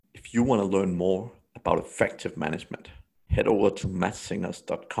If you want to learn more about effective management, head over to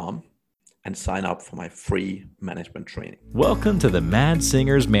mattsingers.com and sign up for my free management training. Welcome to the Mad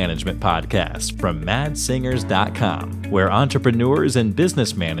Singers Management Podcast from madsingers.com, where entrepreneurs and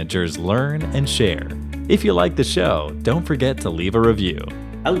business managers learn and share. If you like the show, don't forget to leave a review.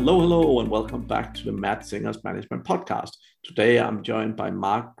 Hello, and welcome back to the Mad Singers Management Podcast. Today, I'm joined by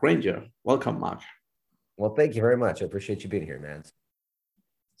Mark Granger. Welcome, Mark. Well, thank you very much. I appreciate you being here, man.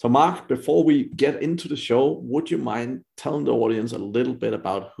 So, Mark, before we get into the show, would you mind telling the audience a little bit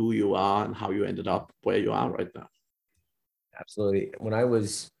about who you are and how you ended up where you are right now? Absolutely. It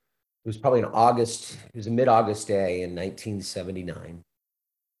was probably in August, it was a mid-August day in 1979.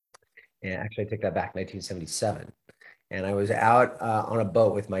 And actually, I take that back, 1977. And I was out on a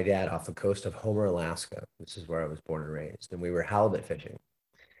boat with my dad off the coast of Homer, Alaska. This is where I was born and raised. And we were halibut fishing.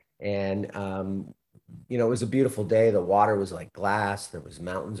 And it was a beautiful day. The water was like glass. There was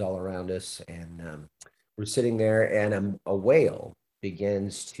mountains all around us. And we're sitting there and a whale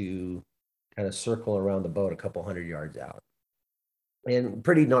begins to kind of circle around the boat a couple hundred yards out. And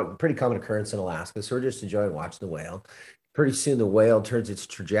pretty common occurrence in Alaska. So we're just enjoying watching the whale. Pretty soon the whale turns its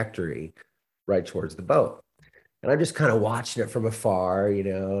trajectory right towards the boat. And I'm just kind of watching it from afar,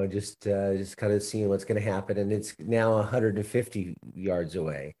 just kind of seeing what's going to happen. And it's now 150 yards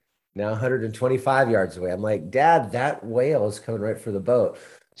away. Now 125 yards away. I'm like, Dad, that whale is coming right for the boat.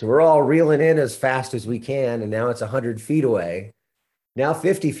 So we're all reeling in as fast as we can. And now it's 100 feet away, now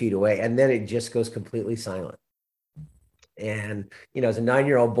 50 feet away. And then it just goes completely silent. And, as a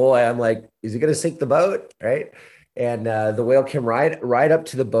 9-year-old boy, I'm like, is it going to sink the boat? Right. And the whale came right up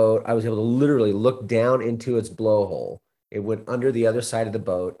to the boat. I was able to literally look down into its blowhole. It went under the other side of the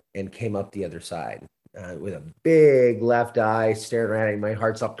boat and came up the other side. With a big left eye staring at me, my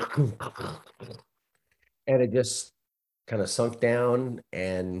heart's up. And it just kind of sunk down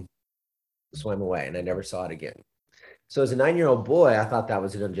and swam away. And I never saw it again. So as a 9-year-old boy, I thought that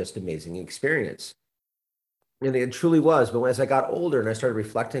was an just amazing experience. And it truly was. But as I got older and I started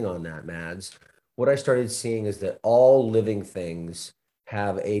reflecting on that, Mads, what I started seeing is that all living things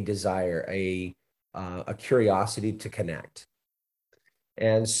have a desire, a curiosity to connect.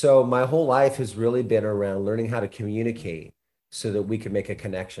 And so my whole life has really been around learning how to communicate so that we can make a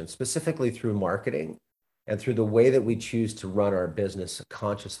connection, specifically through marketing and through the way that we choose to run our business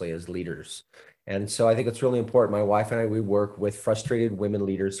consciously as leaders. And so I think it's really important. My wife and I, we work with frustrated women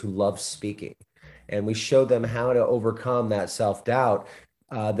leaders who love speaking, and we show them how to overcome that self-doubt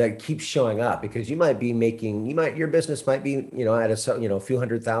that keeps showing up, because your business might be, at a few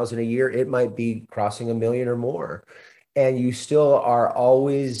 $100,000 a year. It might be crossing $1 million or more. And you still are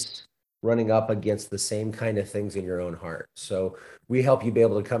always running up against the same kind of things in your own heart. So we help you be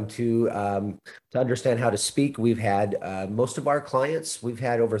able to come to understand how to speak. We've had most of our clients, we've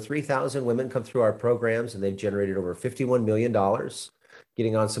had over 3,000 women come through our programs, and they've generated over $51 million,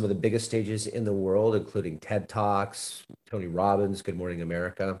 getting on some of the biggest stages in the world, including TED Talks, Tony Robbins, Good Morning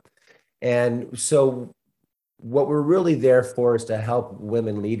America. And so what we're really there for is to help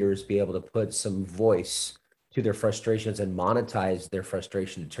women leaders be able to put some voice to their frustrations and monetize their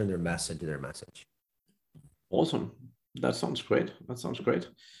frustration to turn their mess into their message. Awesome. That sounds great.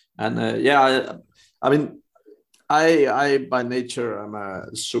 And I by nature, I'm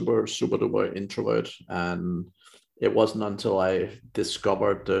a super duper introvert. And it wasn't until I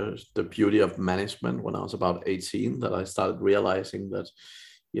discovered the beauty of management when I was about 18 that I started realizing that,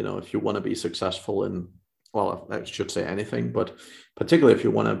 if you want to be successful in, well, I should say anything, but particularly if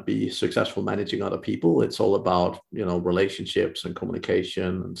you want to be successful managing other people, it's all about, relationships and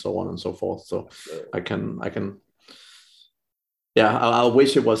communication and so on and so forth. So I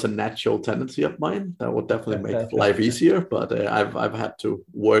wish it was a natural tendency of mine. That would definitely make life easier, but I've had to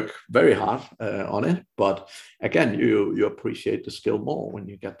work very hard on it. But again, you appreciate the skill more when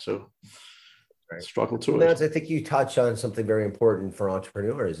you get to struggle through it. I think you touch on something very important for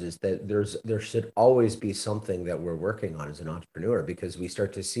entrepreneurs, is that there should always be something that we're working on as an entrepreneur, because we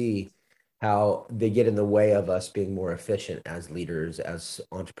start to see how they get in the way of us being more efficient as leaders, as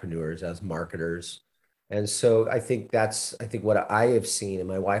entrepreneurs, as marketers. And so I think what I have seen, and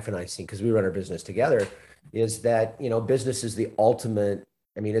my wife and I have seen, because we run our business together, is that, business is the ultimate,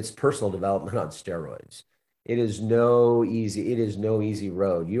 it's personal development on steroids. It is no easy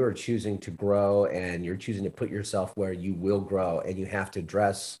road. You are choosing to grow, and you're choosing to put yourself where you will grow, and you have to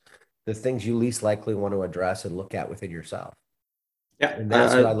address the things you least likely want to address and look at within yourself. Yeah. And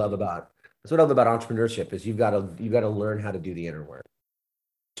that's what I love about entrepreneurship, is you've got to learn how to do the inner work.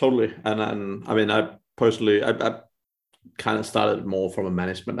 Totally. And I personally, I kind of started more from a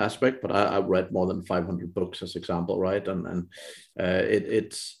management aspect, but I read more than 500 books as example, right? And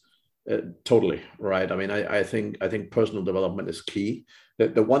it's Totally right. I mean, I think personal development is key.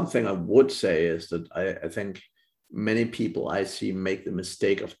 The one thing I would say is that I think many people I see make the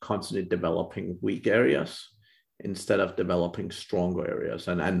mistake of constantly developing weak areas instead of developing stronger areas.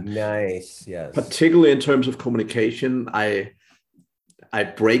 And Nice. Yes. particularly in terms of communication, I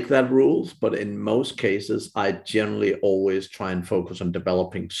break that rules, but in most cases, I generally always try and focus on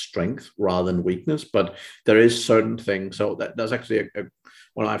developing strength rather than weakness. But there is certain things. So that's actually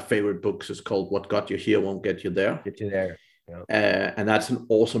one of my favorite books is called "What Got You Here Won't Get You There," Get you there. Yeah. and that's an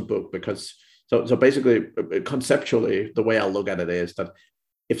awesome book because so basically conceptually the way I look at it is that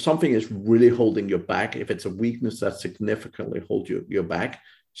if something is really holding you back, if it's a weakness that significantly holds you back,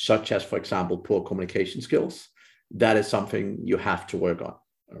 such as, for example, poor communication skills, that is something you have to work on.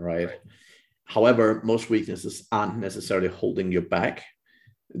 All right. Right. However, most weaknesses aren't necessarily holding you back.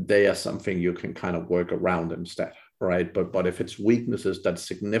 They are something you can kind of work around instead. Right. But if it's weaknesses that's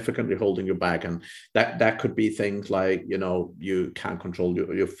significantly holding you back, and that could be things like, you can't control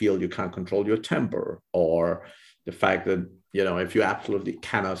you feel you can't control your temper, or the fact that if you absolutely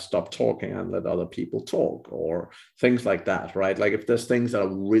cannot stop talking and let other people talk, or things like that, right? Like if there's things that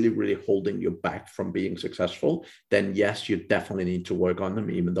are really, really holding you back from being successful, then yes, you definitely need to work on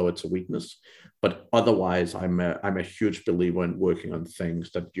them, even though it's a weakness. But otherwise, I'm a huge believer in working on things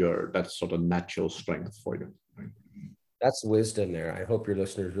that's sort of natural strength for you. That's wisdom there. I hope your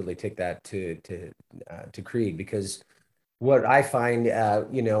listeners really take that to Creed, because what I find,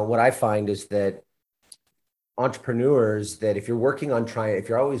 what I find is that entrepreneurs, that if you're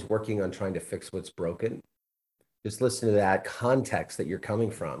always working on trying to fix what's broken, just listen to that context that you're coming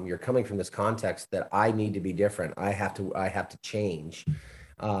from. You're coming from this context that I need to be different. I have to change.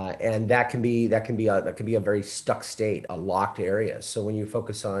 And that can be a very stuck state, a locked area. So when you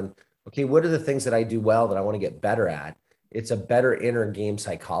focus on, okay, what are the things that I do well that I want to get better at? It's a better inner game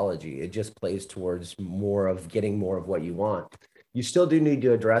psychology. It just plays towards getting more of what you want. You still do need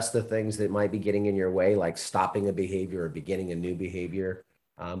to address the things that might be getting in your way, like stopping a behavior or beginning a new behavior.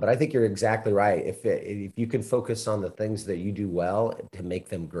 But I think you're exactly right. If you can focus on the things that you do well to make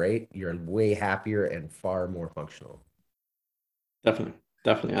them great, you're way happier and far more functional. Definitely,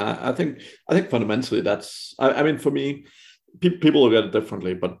 definitely. I think fundamentally I mean, for me, people look at it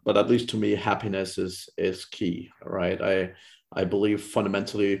differently, but at least to me, happiness is key, right? I believe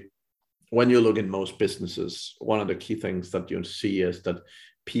fundamentally, when you look in most businesses, one of the key things that you see is that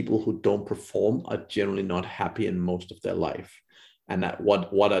people who don't perform are generally not happy in most of their life. And that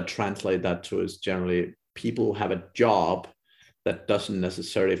what I translate that to is generally people who have a job that doesn't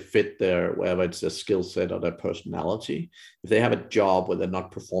necessarily fit whether it's their skill set or their personality. If they have a job where they're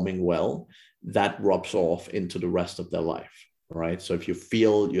not performing well, that rubs off into the rest of their life, right? So if you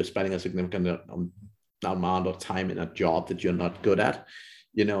feel you're spending a significant amount of time in a job that you're not good at,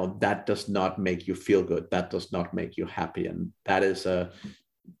 that does not make you feel good. That does not make you happy. And it's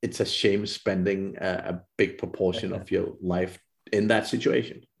a shame spending a big proportion of your life in that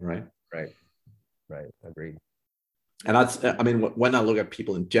situation, right? Right. Right. Agreed. And I mean, when I look at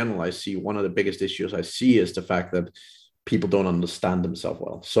people in general, I see one of the biggest issues I see is the fact that people don't understand themselves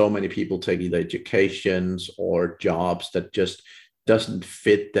well. So many people take either educations or jobs that just doesn't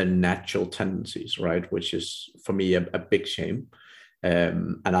fit their natural tendencies, right? Which is for me a big shame.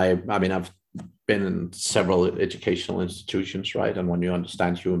 And I mean, I've been in several educational institutions, right? And when you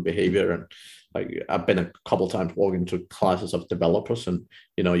understand human behavior, and like I've been a couple of times walking to classes of developers, and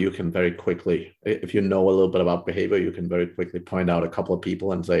you can very quickly, if you know a little bit about behavior, you can very quickly point out a couple of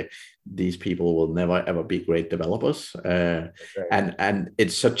people and say these people will never ever be great developers. Right. And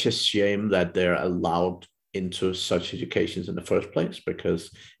it's such a shame that they're allowed into such educations in the first place,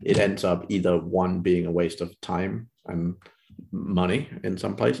 because it ends up either one being a waste of time and money in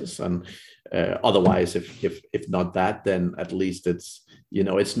some places, and otherwise if not that, then at least it's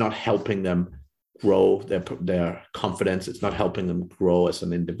not helping them grow their confidence. It's not helping them grow as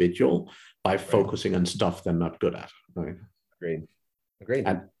an individual by focusing on stuff they're not good at, right? Agreed.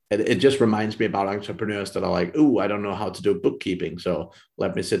 And it just reminds me about entrepreneurs that are like, "Ooh, I don't know how to do bookkeeping, so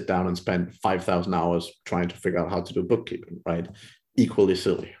let me sit down and spend 5,000 hours trying to figure out how to do bookkeeping," right? Equally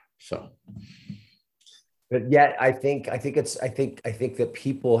silly. So But yet, I think that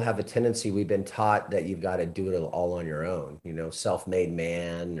people have a tendency. We've been taught that you've got to do it all on your own. Self-made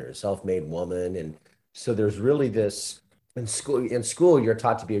man or self-made woman, and so there's really this in school. In school, you're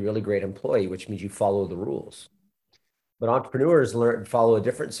taught to be a really great employee, which means you follow the rules. But entrepreneurs follow a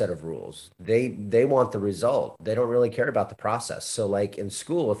different set of rules. They want the result. They don't really care about the process. So, like in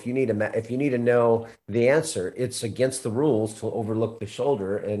school, if you need to know the answer, it's against the rules to overlook the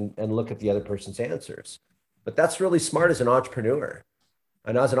shoulder and look at the other person's answers. But that's really smart as an entrepreneur.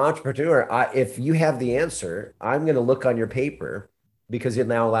 And as an entrepreneur, if you have the answer, I'm going to look on your paper because it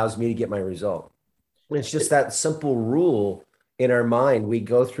now allows me to get my result. It's just that simple rule in our mind. We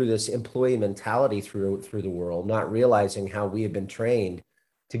go through this employee mentality through the world, not realizing how we have been trained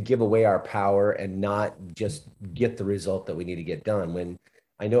to give away our power and not just get the result that we need to get done. When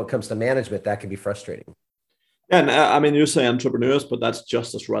I know it comes to management, that can be frustrating. Yeah, and I mean, you say entrepreneurs, but that's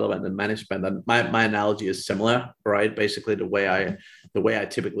just as relevant in management. And my analogy is similar, right? Basically, the way I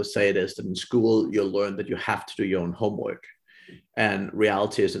typically say it is that in school you learn that you have to do your own homework. And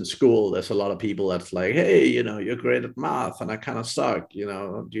reality is in school, there's a lot of people that's like, hey, you're great at math and I kind of suck. Do you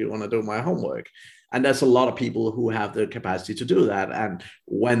want to do my homework? And there's a lot of people who have the capacity to do that. And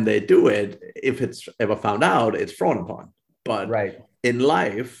when they do it, if it's ever found out, it's frowned upon. But Right. in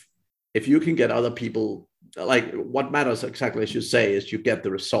life, if you can get other people, like what matters exactly as you say is you get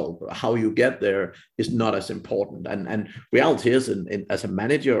the result. How you get there is not as important. And reality is as a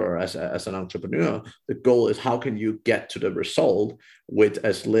manager or as an entrepreneur, the goal is how can you get to the result with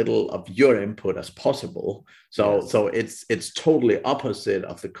as little of your input as possible. So it's totally opposite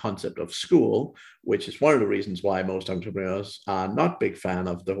of the concept of school, which is one of the reasons why most entrepreneurs are not big fan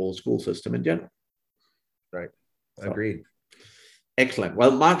of the whole school system in general. Right. So, Agreed. excellent.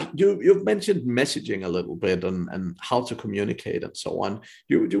 Well, Mark, you've mentioned messaging a little bit and how to communicate and so on.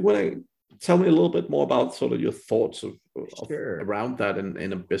 Do you want to tell me a little bit more about sort of your thoughts of Sure. around that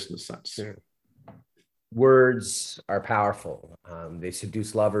in a business sense? Sure. Words are powerful. They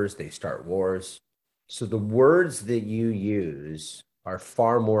seduce lovers, they start wars. So the words that you use are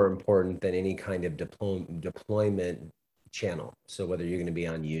far more important than any kind of deployment channel. So whether you're going to be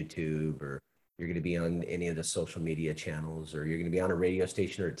on YouTube or you're going to be on any of the social media channels, or you're going to be on a radio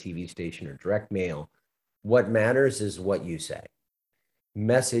station or a TV station or direct mail, what matters is what you say.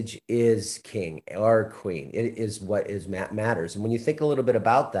 Message is king or queen. It is what matters. And when you think a little bit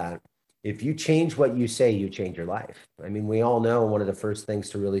about that, if you change what you say, you change your life. I mean, we all know one of the first things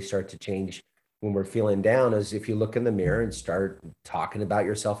to really start to change when we're feeling down is if you look in the mirror and start talking about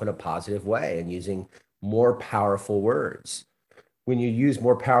yourself in a positive way and using more powerful words. When you use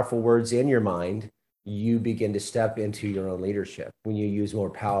more powerful words in your mind, you begin to step into your own leadership. When you use more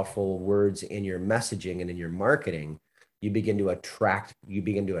powerful words in your messaging and in your marketing, you begin to attract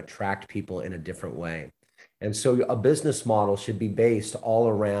people in a different way. And so a business model should be based all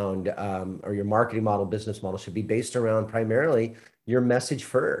around, or your marketing model, business model should be based around primarily your message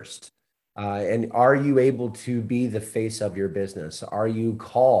first. And are you able to be the face of your business? Are you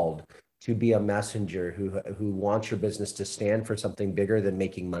called to be a messenger who wants your business to stand for something bigger than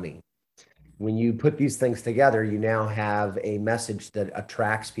making money? When you put these things together, you now have a message that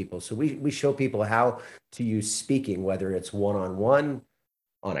attracts people. So we show people how to use speaking, whether it's one-on-one,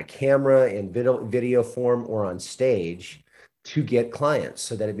 on a camera, in video form, or on stage, to get clients,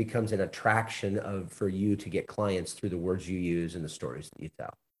 so that it becomes an attraction for you to get clients through the words you use and the stories that you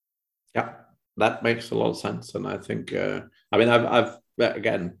tell. Yeah, that makes a lot of sense. And I think, I mean, I've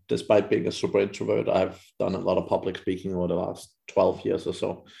again, despite being a super introvert, I've done a lot of public speaking over the last 12 years or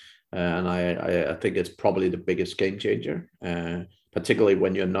so. And I think it's probably the biggest game changer, particularly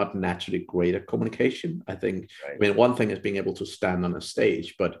when you're not naturally great at communication. I think, Right. I mean, one thing is being able to stand on a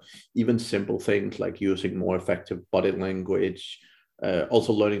stage, but even simple things like using more effective body language,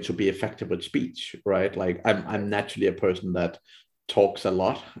 also learning to be effective with speech, right? Like I'm naturally a person that talks a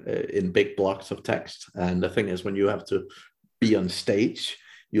lot in big blocks of text. And the thing is, when you have to be on stage,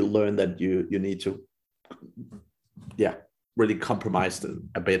 you learn that you need to, really compromise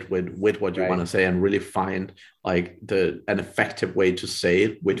a bit with what you want to say and really find like an effective way to say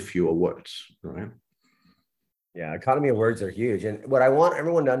it with fewer words, right? Yeah, economy of words are huge. And what I want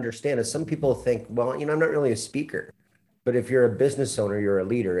everyone to understand is some people think, well, I'm not really a speaker. But if you're a business owner, you're a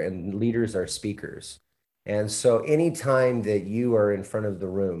leader, and leaders are speakers. And so anytime that you are in front of the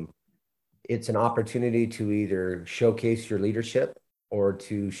room, it's an opportunity to either showcase your leadership or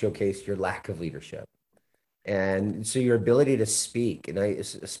to showcase your lack of leadership. And so your ability to speak, and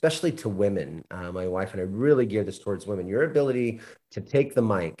especially to women, my wife and I really gear this towards women, your ability to take the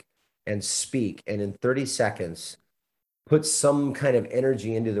mic and speak, and in 30 seconds, put some kind of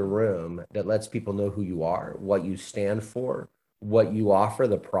energy into the room that lets people know who you are, what you stand for, what you offer,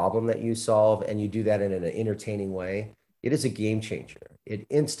 the problem that you solve, and you do that in an entertaining way. It is a game changer. It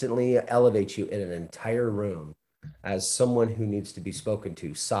instantly elevates you in an entire room as someone who needs to be spoken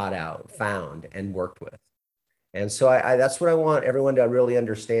to, sought out, found, and worked with. And so that's what I want everyone to really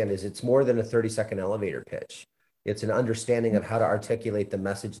understand is it's more than a 30-second elevator pitch. It's an understanding of how to articulate the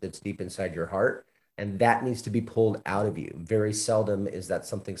message that's deep inside your heart. And that needs to be pulled out of you. Very seldom is that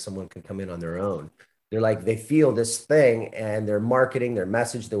something someone can come in on their own. They're like, they feel this thing and their marketing, their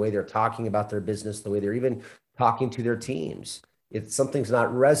message, the way they're talking about their business, the way they're even talking to their teams. If something's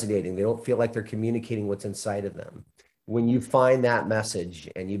not resonating, they don't feel like they're communicating what's inside of them. When you find that message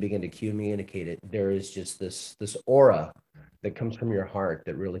and you begin to communicate it, there is just this aura that comes from your heart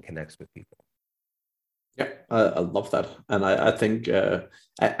that really connects with people. Yeah, I love that. And I think,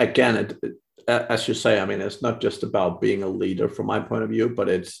 again, as you say, I mean, it's not just about being a leader from my point of view, but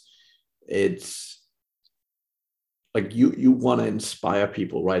it's like you want to inspire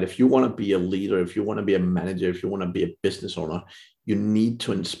people, right? If you want to be a leader, if you want to be a manager, if you want to be a business owner, you need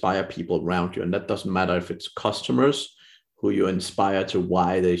to inspire people around you. And that doesn't matter if it's customers who you inspire to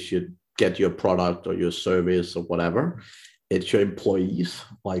why they should get your product or your service or whatever. It's your employees.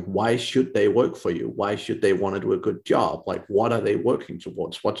 Like, why should they work for you? Why should they want to do a good job? Like, what are they working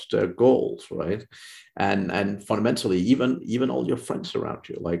towards? What's their goals, right? And fundamentally, even all your friends around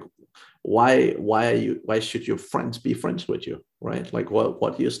you, like, why should your friends be friends with you, right? Like,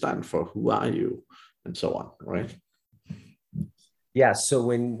 what do you stand for? Who are you? And so on, right? Yeah. So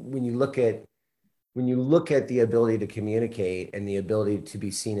when you look at the ability to communicate and the ability to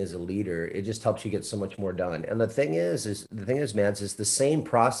be seen as a leader, it just helps you get so much more done. And the thing is, Mads, is the same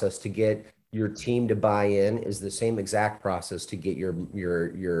process to get your team to buy in is the same exact process to get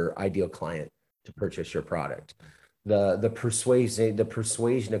your ideal client to purchase your product. The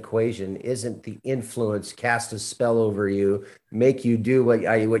persuasion equation isn't the influence, cast a spell over you, make you do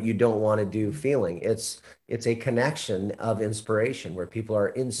what you don't want to do feeling. It's a connection of inspiration where people are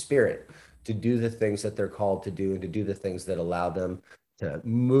in spirit to do the things that they're called to do and to do the things that allow them to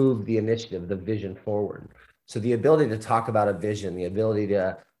move the initiative, the vision forward. So the ability to talk about a vision, the ability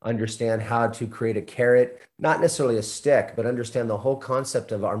to understand how to create a carrot, not necessarily a stick, but understand the whole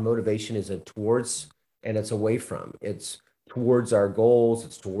concept of our motivation is a towards and it's away from. It's towards our goals,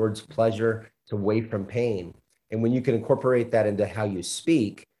 it's towards pleasure, it's away from pain. And when you can incorporate that into how you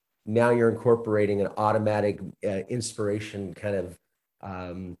speak, now you're incorporating an automatic inspiration kind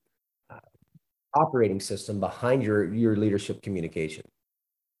of operating system behind your leadership communication.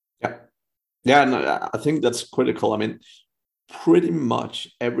 Yeah. Yeah, and I think that's critical. I mean, pretty much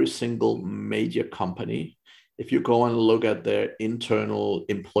every single major company, if you go and look at their internal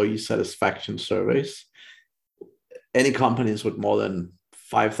employee satisfaction surveys, any companies with more than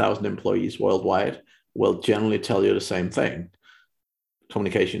 5,000 employees worldwide will generally tell you the same thing.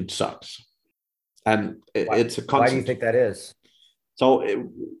 Communication sucks. And it's a constant. Why do you think that is? So,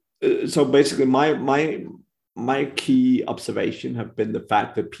 so basically, my key observation have been the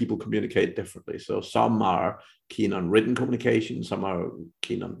fact that people communicate differently. So some are keen on written communication, some are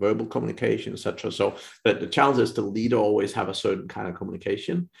keen on verbal communication, etc. So the challenge is the leader always have a certain kind of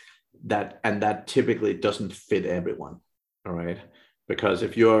communication that typically doesn't fit everyone. All right. Because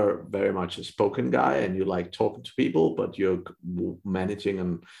if you're very much a spoken guy and you like talking to people, but you're managing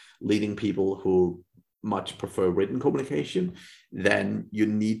and leading people who much prefer written communication, then you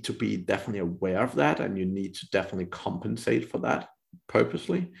need to be definitely aware of that and you need to definitely compensate for that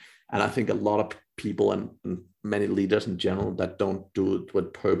purposely. And I think a lot of people and many leaders in general that don't do it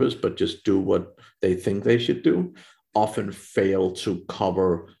with purpose, but just do what they think they should do, often fail to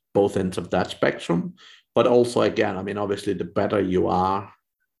cover both ends of that spectrum. But also, again, I mean, obviously, the better you are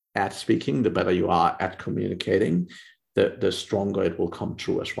at speaking, the better you are at communicating, the stronger it will come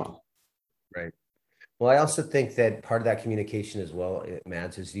through as well. Right. Well, I also think that part of that communication as well,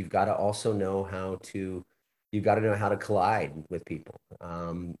 Mads, is you've got to know how to collide with people.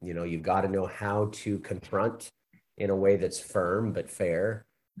 You've got to know how to confront in a way that's firm but fair,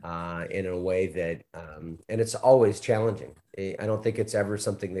 in a way that, and it's always challenging. I don't think it's ever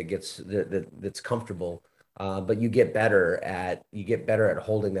something that's comfortable, but you get better at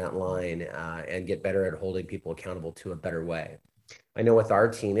holding that line, and get better at holding people accountable to a better way. I know with our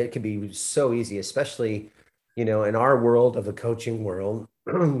team, it can be so easy, especially, in our world of the coaching world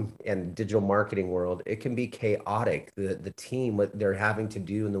and digital marketing world, it can be chaotic. The team, what they're having to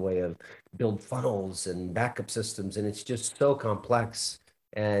do in the way of build funnels and backup systems, and it's just so complex.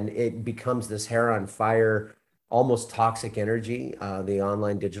 And it becomes this hair on fire, almost toxic energy, the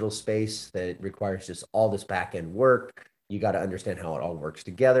online digital space that requires just all this back end work. You got to understand how it all works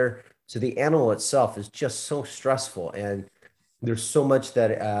together. So the animal itself is just so stressful. And there's so much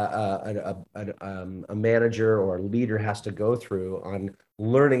that a manager or a leader has to go through on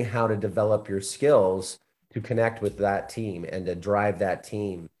learning how to develop your skills to connect with that team and to drive that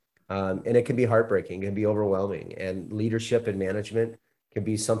team. And it can be heartbreaking, it can be overwhelming. And leadership and management can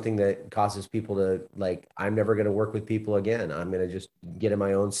be something that causes people to like, I'm never going to work with people again. I'm going to just get in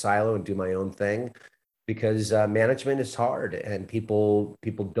my own silo and do my own thing, because management is hard and people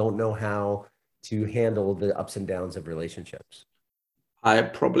don't know how to handle the ups and downs of relationships? I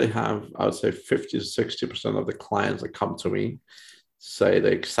probably have, I would say 50 to 60% of the clients that come to me say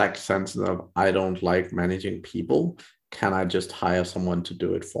the exact sentence of, I don't like managing people. Can I just hire someone to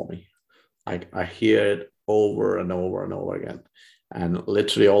do it for me? I hear it over and over and over again. And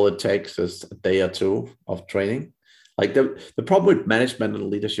literally all it takes is a day or two of training. Like the problem with management and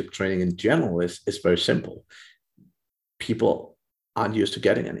leadership training in general is very simple. People aren't used to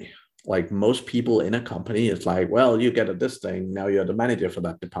getting any. Like most people in a company, it's like, well, you get this thing. Now you're the manager for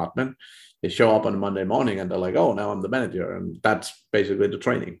that department. They show up on a Monday morning and they're like, oh, now I'm the manager. And that's basically the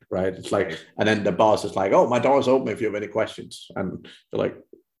training, right? It's like, and then the boss is like, oh, my door is open if you have any questions. And you're like,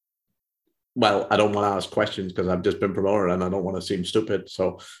 well, I don't want to ask questions because I've just been promoted and I don't want to seem stupid.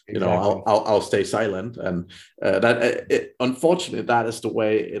 So, you know, I'll stay silent. And unfortunately, that is the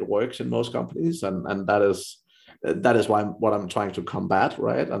way it works in most companies. And that is why what I'm trying to combat,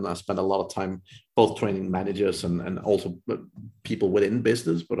 right? And I spend a lot of time both training managers and also people within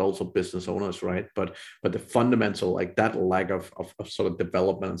business, but also business owners, right? But the fundamental, like that lack of sort of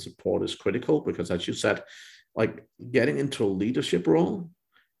development and support is critical because, as you said, like getting into a leadership role,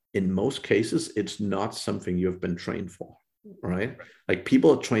 in most cases, it's not something you've been trained for, right? Like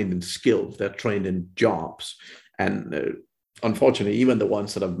people are trained in skills, they're trained in jobs. And unfortunately, even the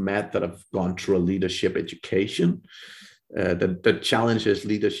ones that I've met that have gone through a leadership education, the challenge is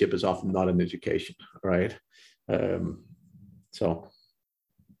leadership is often not an education, right? So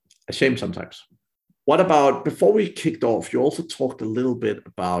a shame sometimes. What about, before we kicked off, you also talked a little bit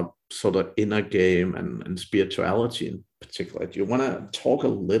about sort of inner game and spirituality in particular. Do you want to talk a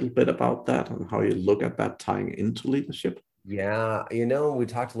little bit about that and how you look at that tying into leadership? Yeah, we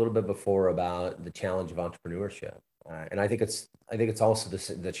talked a little bit before about the challenge of entrepreneurship, and I think it's also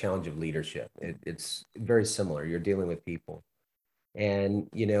the challenge of leadership. It's very similar. You're dealing with people, and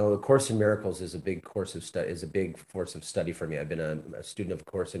A Course in Miracles is a big course of study, is a big force of study for me. I've been a student of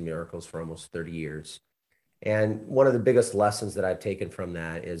A Course in Miracles for almost 30 years, and one of the biggest lessons that I've taken from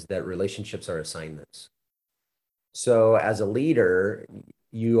that is that relationships are assignments. So as a leader,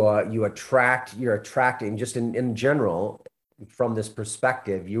 you're attracting, just in general, from this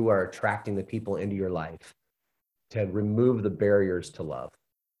perspective, you are attracting the people into your life to remove the barriers to love.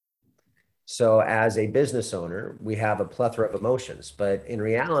 So as a business owner, we have a plethora of emotions, but in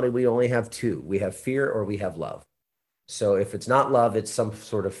reality, we only have two. We have fear or we have love. So if it's not love, it's some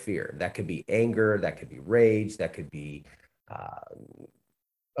sort of fear. That could be anger, that could be rage, that could be uh,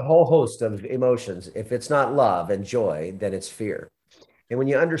 a whole host of emotions. If it's not love and joy, then it's fear. And when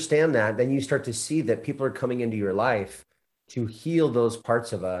you understand that, then you start to see that people are coming into your life to heal those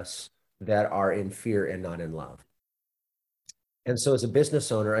parts of us that are in fear and not in love. And so as a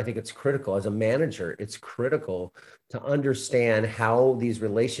business owner, I think it's critical. As a manager, it's critical to understand how these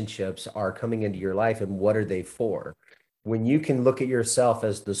relationships are coming into your life and what are they for. When you can look at yourself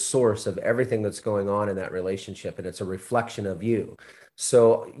as the source of everything that's going on in that relationship, and it's a reflection of you.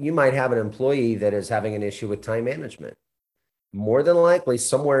 So you might have an employee that is having an issue with time management. More than likely,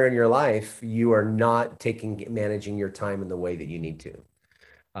 somewhere in your life, you are not managing your time in the way that you need to.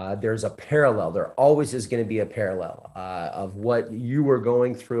 There's a parallel. There always is going to be a parallel of what you were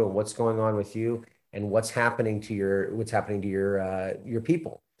going through and what's going on with you and what's happening to your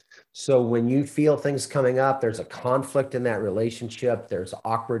people. So when you feel things coming up, there's a conflict in that relationship, there's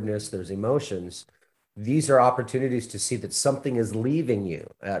awkwardness, there's emotions. These are opportunities to see that something is leaving you.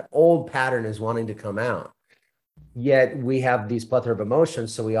 That old pattern is wanting to come out. Yet we have these plethora of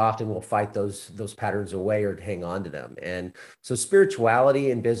emotions, so we often will fight those patterns away or hang on to them. And so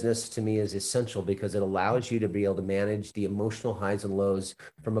spirituality in business to me is essential because it allows you to be able to manage the emotional highs and lows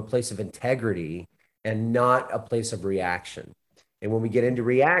from a place of integrity and not a place of reaction. And when we get into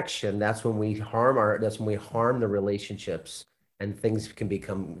reaction, that's when we harm the relationships and things can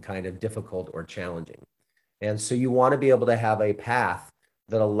become kind of difficult or challenging. And so you want to be able to have a path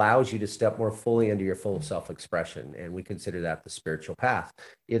that allows you to step more fully into your full self-expression. And we consider that the spiritual path.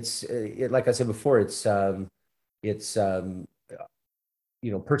 Like I said before, it's personal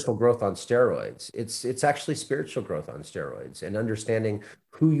growth on steroids. It's actually spiritual growth on steroids, and understanding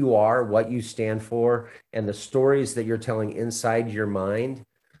who you are, what you stand for, and the stories that you're telling inside your mind.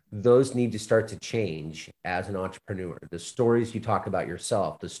 Those need to start to change as an entrepreneur. The stories you talk about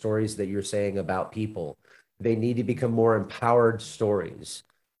yourself, the stories that you're saying about people, they need to become more empowered stories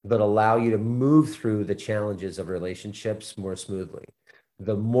that allow you to move through the challenges of relationships more smoothly.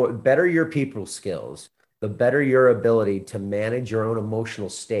 The better your people skills, the better your ability to manage your own emotional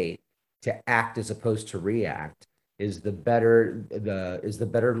state, to act as opposed to react, is the better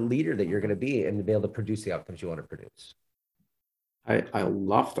leader that you're going to be and to be able to produce the outcomes you want to produce. I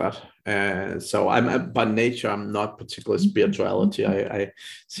love that. So by nature, I'm not particularly spirituality. I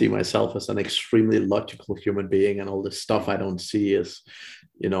see myself as an extremely logical human being, and all the stuff I don't see is,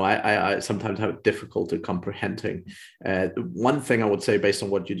 I sometimes have difficulty comprehending. One thing I would say based on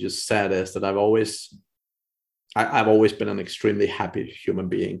what you just said is that I've always been an extremely happy human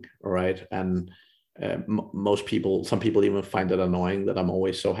being, right? And most people, some people even find it annoying that I'm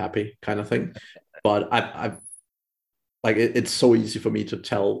always so happy, kind of thing. But I've like it's so easy for me to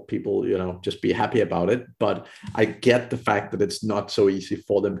tell people, just be happy about it. But I get the fact that it's not so easy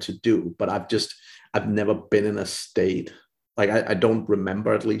for them to do. But I've never been in a state, like I don't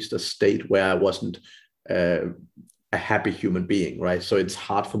remember at least a state where I wasn't uh, a happy human being, right? So it's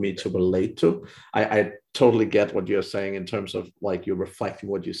hard for me to relate to. I totally get what you're saying in terms of like you're reflecting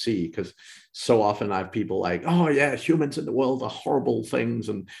what you see, because so often I have people like, oh yeah, humans in the world are horrible things,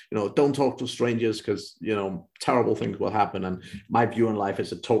 and don't talk to strangers because terrible things will happen. And my view in life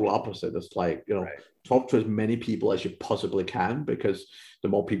is a total opposite. It's like Right. talk to as many people as you possibly can, because the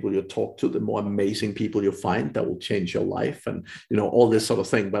more people you talk to, the more amazing people you find that will change your life, and all this sort of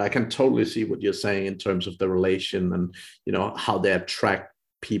thing. But I can totally see what you're saying in terms of the relation, and how they attract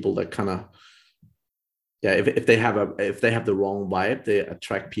people that kind of, yeah, if they have the wrong vibe, they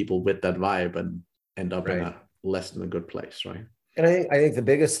attract people with that vibe and end up in Right. a less than a good place, right? And I think the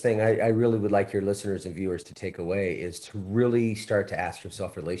biggest thing I really would like your listeners and viewers to take away is to really start to ask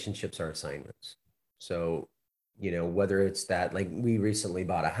yourself, relationships are assignments. So, whether it's that, like we recently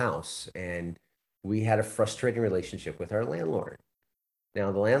bought a house and we had a frustrating relationship with our landlord.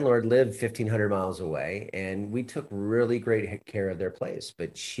 Now, the landlord lived 1,500 miles away, and we took really great care of their place,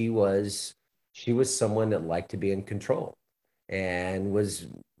 but she was someone that liked to be in control and was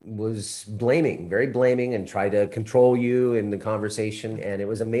blaming, very blaming, and tried to control you in the conversation. And it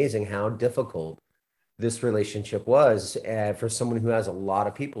was amazing how difficult this relationship was for someone who has a lot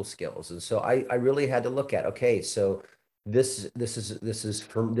of people skills. And so I really had to look at, okay, so this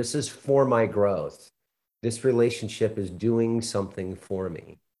is for my growth. This relationship is doing something for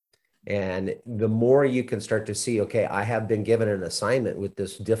me. And the more you can start to see, okay, I have been given an assignment with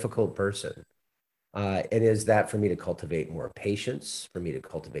this difficult person. And is that for me to cultivate more patience, for me to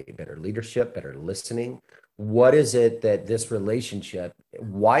cultivate better leadership, better listening? What is it that this relationship,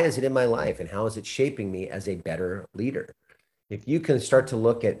 why is it in my life, and how is it shaping me as a better leader? If you can start to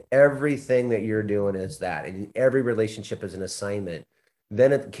look at everything that you're doing as that, and every relationship as an assignment,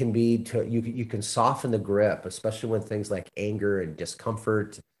 then it can be you can soften the grip, especially when things like anger and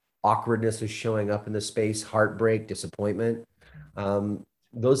discomfort, awkwardness is showing up in the space, heartbreak, disappointment. Um,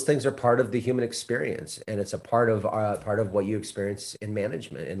 those things are part of the human experience, and it's a part of what you experience in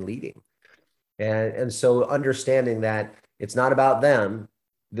management and leading. And so understanding that it's not about them,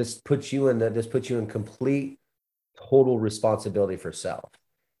 this puts you in complete total responsibility for self.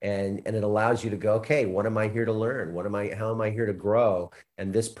 And it allows you to go, okay, what am I here to learn? How am I here to grow?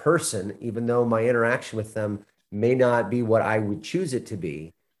 And this person, even though my interaction with them may not be what I would choose it to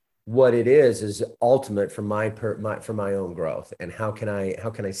be, what it is ultimate for my own growth. And how can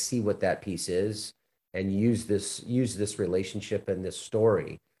I see what that piece is, and use this relationship and this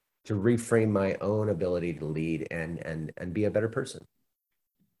story to reframe my own ability to lead and be a better person.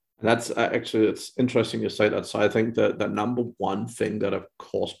 That's actually, it's interesting you say that. So I think that the number one thing that have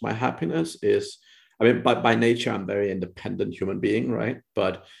caused my happiness is, I mean, by nature, I'm a very independent human being, right?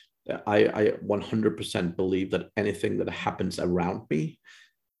 But I 100% believe that anything that happens around me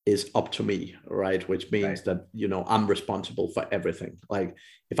is up to me, right? Which means Right. that, I'm responsible for everything. Like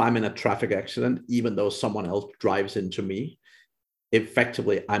if I'm in a traffic accident, even though someone else drives into me,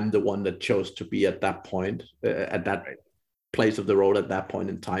 effectively, I'm the one that chose to be at that point, at that Right. place of the road at that point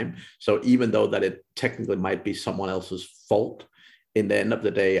in time. So even though that it technically might be someone else's fault, in the end of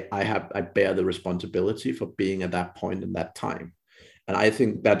the day, I bear the responsibility for being at that point in that time. And I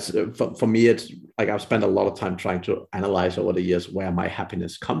think that's for me, it's like I've spent a lot of time trying to analyze over the years where my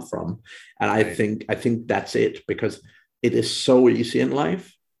happiness come from. And Right. I think that's it, because it is so easy in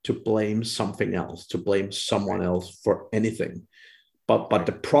life to blame something else, to blame someone else for anything. But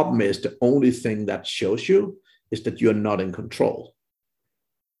the Right. problem is the only thing that shows you is that you're not in control.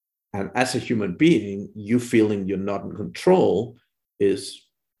 And as a human being, you feeling you're not in control is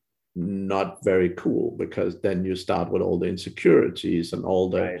not very cool, because then you start with all the insecurities and all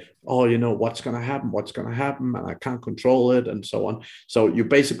the, Right. oh, what's going to happen, and I can't control it, and so on. So you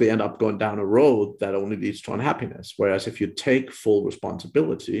basically end up going down a road that only leads to unhappiness. Whereas if you take full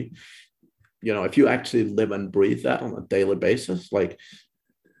responsibility, if you actually live and breathe that on a daily basis, like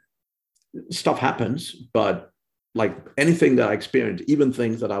stuff happens, but like anything that I experienced, even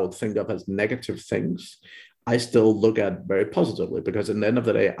things that I would think of as negative things, I still look at very positively, because in the end of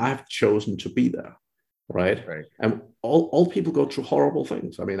the day, I've chosen to be there. Right. Right. And all people go through horrible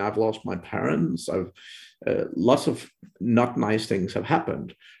things. I mean, I've lost my parents. I've lots of not nice things have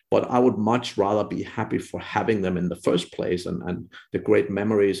happened, but I would much rather be happy for having them in the first place, and the great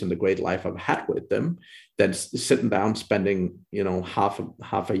memories and the great life I've had with them, than sitting down spending,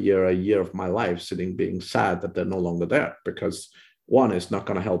 half a year of my life sitting being sad that they're no longer there. Because one, it's not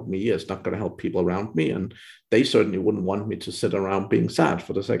going to help me, it's not going to help people around me, and they certainly wouldn't want me to sit around being sad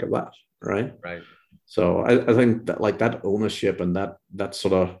for the sake of that. Right. Right. So I think that, like, that ownership and that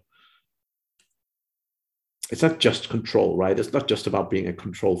sort of, it's not just control, right? It's not just about being a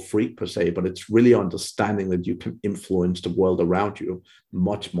control freak per se, but it's really understanding that you can influence the world around you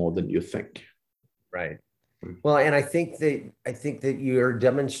much more than you think. Right. Well, and I think that you're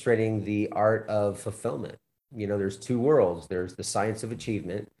demonstrating the art of fulfillment. There's two worlds. There's the science of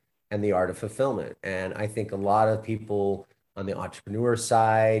achievement and the art of fulfillment. And I think a lot of people on the entrepreneur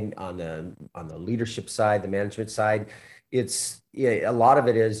side, on the leadership side, the management side, a lot of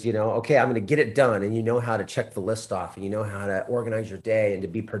it is, okay, I'm going to get it done, and how to check the list off, and how to organize your day and to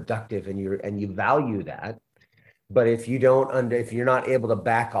be productive, and you value that. But if you're not able to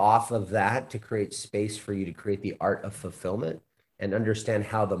back off of that to create space for you to create the art of fulfillment and understand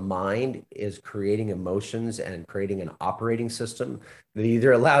how the mind is creating emotions and creating an operating system that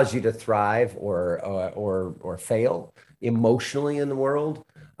either allows you to thrive or fail emotionally in the world.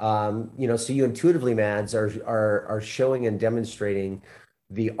 So you intuitively, Mads, are showing and demonstrating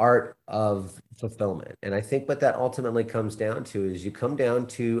the art of fulfillment. And I think what that ultimately comes down to is you come down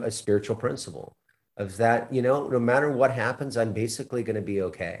to a spiritual principle of that, no matter what happens, I'm basically going to be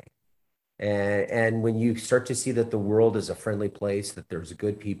okay. And when you start to see that the world is a friendly place, that there's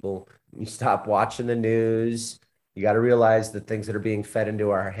good people, you stop watching the news. You got to realize that things that are being fed into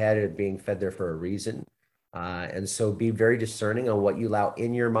our head are being fed there for a reason. And so be very discerning on what you allow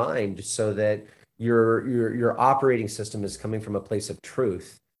in your mind, so that your operating system is coming from a place of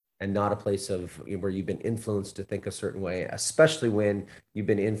truth and not a place of where you've been influenced to think a certain way, especially when you've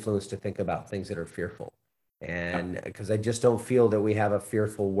been influenced to think about things that are fearful. And because I just don't feel that we have a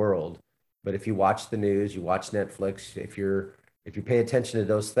fearful world. But if you watch the news, you watch Netflix, if you pay attention to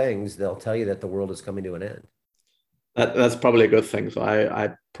those things, they'll tell you that the world is coming to an end. That's probably a good thing. So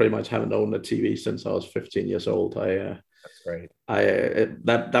I pretty much haven't owned a TV since I was 15 years old. That's right.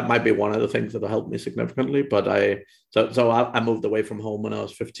 That might be one of the things that'll help me significantly. But I moved away from home when I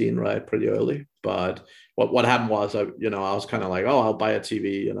was 15, right, pretty early. But what happened was, I was kind of like, oh, I'll buy a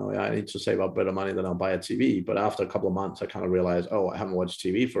TV. I need to save up a bit of money, then I'll buy a TV. But after a couple of months, I kind of realized, oh, I haven't watched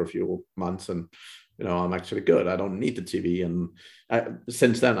TV for a few months, and I'm actually good. I don't need the TV. And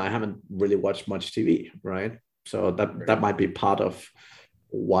since then, I haven't really watched much TV, right? So that might be part of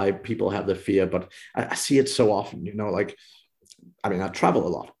why people have the fear. But I see it so often, like, I mean, I travel a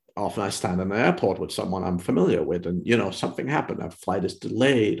lot. Often I stand in an airport with someone I'm familiar with, and something happened, a flight is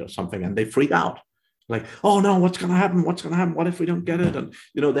delayed or something, and they freak out. Like, oh no, what's gonna happen? What's gonna happen? What if we don't get it? And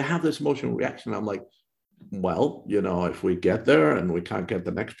they have this emotional reaction. I'm like, well, if we get there and we can't get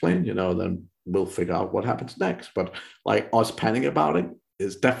the next plane, then we'll figure out what happens next. But like, us panicking about it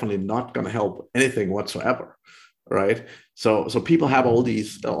is definitely not going to help anything whatsoever, right? So people have all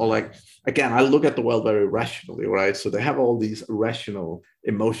these, or like, again, I look at the world very rationally, right? So they have all these irrational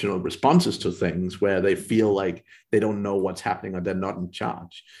emotional responses to things where they feel like they don't know what's happening or they're not in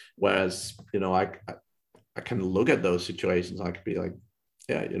charge. Whereas, I can look at those situations, I could be like,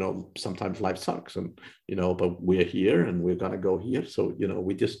 yeah, sometimes life sucks, and but we're here and we're gonna go here. So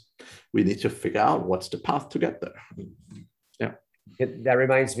we need to figure out what's the path to get there. Yeah. That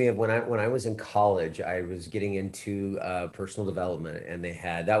reminds me of when I was in college. I was getting into personal development, and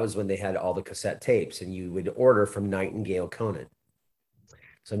that was when they had all the cassette tapes, and you would order from Nightingale Conan.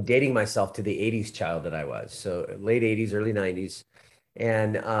 So I'm dating myself to the 80s child that I was. So late 80s, early 90s.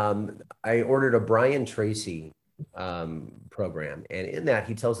 And I ordered a Brian Tracy program. And in that,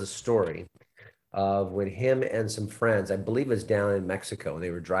 he tells a story of when him and some friends, I believe it was down in Mexico, and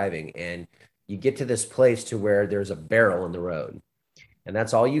they were driving. And you get to this place to where there's a barrel in the road. And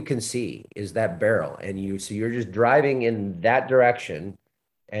that's all you can see is that barrel. So you're just driving in that direction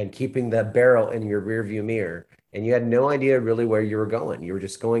and keeping the barrel in your rearview mirror. And you had no idea really where you were going. You were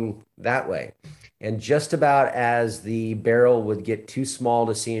just going that way. And just about as the barrel would get too small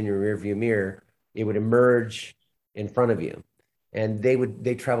to see in your rearview mirror, it would emerge in front of you. And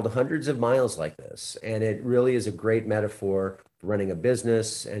they traveled hundreds of miles like this. And it really is a great metaphor for running a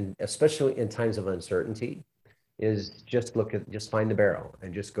business, and especially in times of uncertainty, is just find the barrel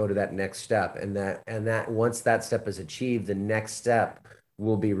and just go to that next step. And that once that step is achieved, the next step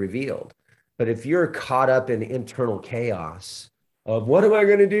will be revealed. But if you're caught up in internal chaos of what am I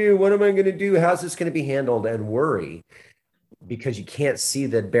going to do? What am I going to do? How's this going to be handled? And worry because you can't see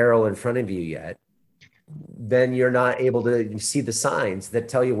the barrel in front of you yet, then you're not able to see the signs that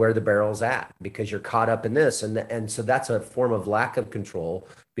tell you where the barrel's at because you're caught up in this. And so that's a form of lack of control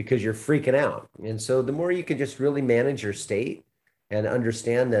because you're freaking out. And so the more you can just really manage your state and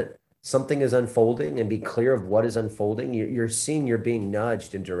understand that something is unfolding and be clear of what is unfolding, you're seeing you're being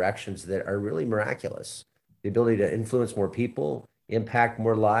nudged in directions that are really miraculous. The ability to influence more people, impact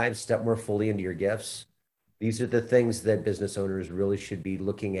more lives, step more fully into your gifts. These are the things that business owners really should be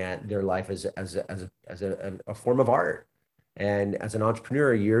looking at their life as a form of art. And as an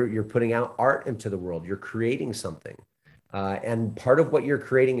entrepreneur, you're putting out art into the world. You're creating something. And part of what you're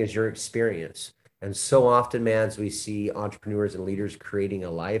creating is your experience. And so often, man, as we see entrepreneurs and leaders creating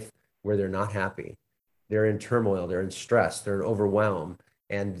a life where they're not happy, they're in turmoil, they're in stress, they're in overwhelm.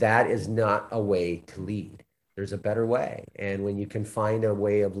 And that is not a way to lead. There's a better way. And when you can find a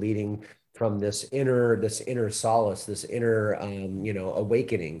way of leading from this inner solace, this inner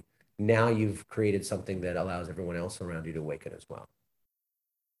awakening, now you've created something that allows everyone else around you to awaken as well.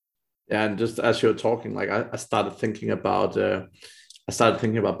 Yeah, and just as you're talking, like I started thinking about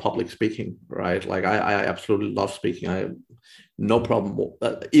public speaking, right? Like I absolutely love speaking. I no problem,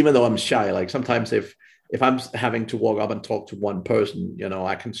 even though I'm shy. Like sometimes if I'm having to walk up and talk to one person,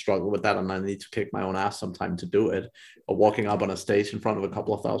 I can struggle with that, and I need to kick my own ass sometime to do it. Or walking up on a stage in front of a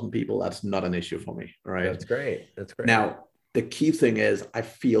couple of thousand people, that's not an issue for me, right? That's great. That's great. Now, the key thing is I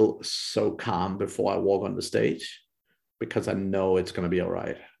feel so calm before I walk on the stage because I know it's going to be all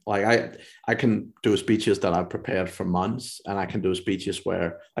right. Like I can do speeches that I've prepared for months, and I can do speeches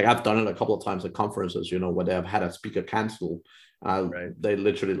where, like, I've done it a couple of times at conferences, where they have had a speaker cancel. Right. They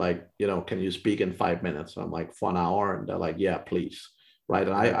literally like, can you speak in 5 minutes? And I'm like, for an hour, and they're like, yeah, please. Right.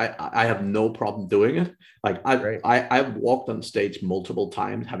 And I have no problem doing it. Like I've walked on stage multiple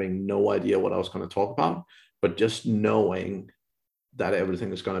times having no idea what I was going to talk about, but just knowing that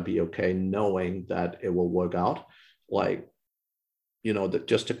everything is going to be okay, knowing that it will work out, like, that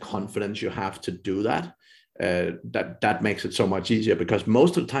just the confidence you have to do that, that makes it so much easier, because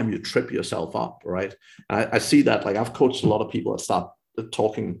most of the time you trip yourself up, right? I see that, like, I've coached a lot of people that start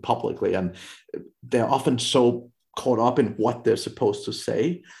talking publicly, and they're often so caught up in what they're supposed to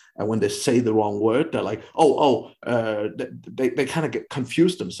say, and when they say the wrong word, they're like, they kind of get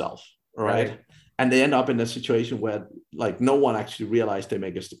confused themselves, right? And they end up in a situation where, like, no one actually realized they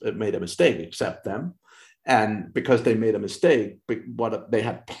made a mistake except them. And because they made a mistake, what they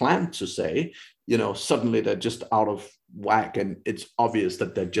had planned to say, suddenly they're just out of whack, and it's obvious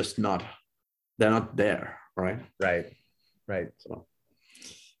that they're not there, right? Right. So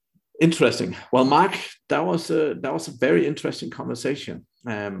interesting. Well, Mark, that was a very interesting conversation.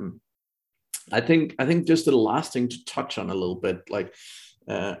 I think just the last thing to touch on a little bit, like,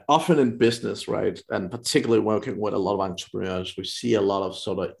 often in business, right, and particularly working with a lot of entrepreneurs, we see a lot of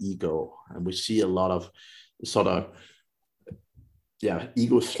sort of ego, and we see a lot of sort of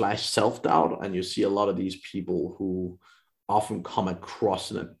ego / self-doubt, and you see a lot of these people who often come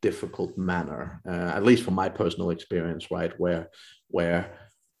across in a difficult manner, at least from my personal experience, right, where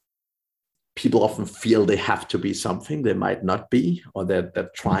people often feel they have to be something they might not be, or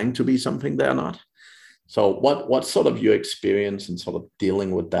they're trying to be something they're not. So what sort of your experience in sort of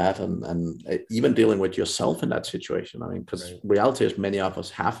dealing with that, and even dealing with yourself in that situation? I mean, because reality is many of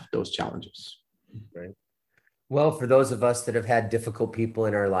us have those challenges. Right. Well, for those of us that have had difficult people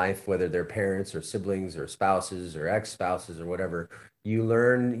in our life, whether they're parents or siblings or spouses or ex-spouses or whatever, you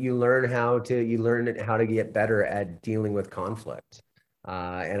learn how to get better at dealing with conflict.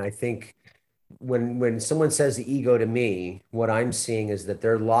 And I think when someone says the ego to me, what I'm seeing is that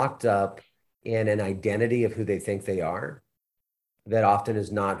they're locked up in an identity of who they think they are that often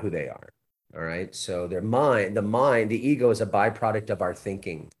is not who they are. All right. So the ego is a byproduct of our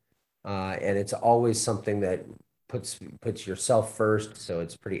thinking. And it's always something that puts yourself first. So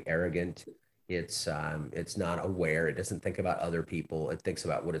it's pretty arrogant. It's not aware. It doesn't think about other people. It thinks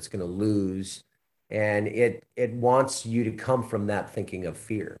about what it's going to lose. And it wants you to come from that thinking of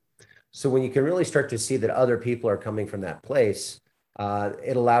fear. So when you can really start to see that other people are coming from that place,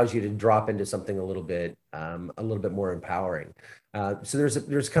 it allows you to drop into something a little bit more empowering. So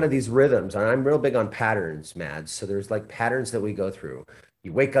there's kind of these rhythms, and I'm real big on patterns, Mads. So there's like patterns that we go through.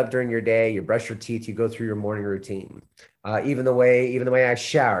 You wake up during your day, you brush your teeth, you go through your morning routine. Even the way I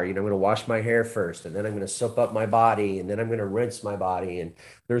shower, I'm going to wash my hair first, and then I'm going to soap up my body, and then I'm going to rinse my body. And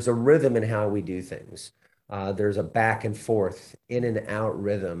there's a rhythm in how we do things. There's a back and forth, in and out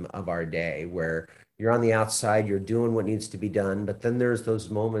rhythm of our day where you're on the outside, you're doing what needs to be done, but then there's those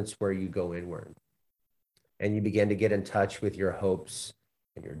moments where you go inward and you begin to get in touch with your hopes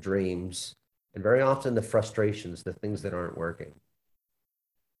and your dreams, and very often the frustrations, the things that aren't working.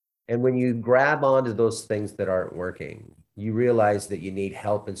 And when you grab onto those things that aren't working, you realize that you need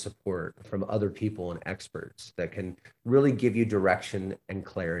help and support from other people and experts that can really give you direction and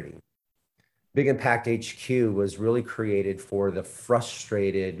clarity. Big Impact HQ was really created for the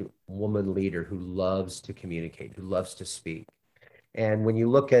frustrated woman leader who loves to communicate, who loves to speak. And when you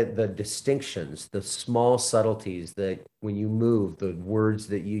look at the distinctions, the small subtleties that when you move, the words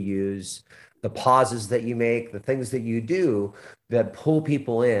that you use, the pauses that you make, the things that you do that pull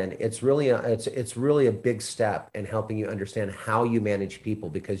people in, it's really a big step in helping you understand how you manage people,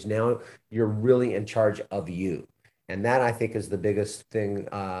 because now you're really in charge of you. And that, I think, is the biggest thing,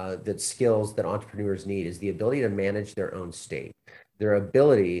 that skills that entrepreneurs need, is the ability to manage their own state, their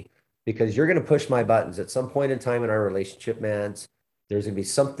ability, because you're going to push my buttons at some point in time in our relationship, Mads. There's going to be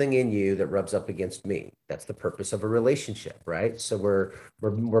something in you that rubs up against me. That's the purpose of a relationship, right? So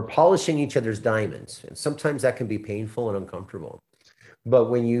we're polishing each other's diamonds, and sometimes that can be painful and uncomfortable. But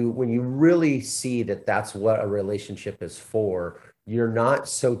when you really see that that's what a relationship is for, you're not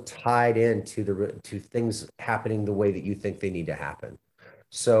so tied into to things happening the way that you think they need to happen.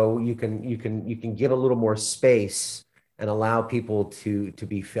 So you can give a little more space and allow people to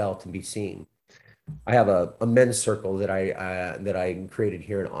be felt and be seen. I have a men's circle that I created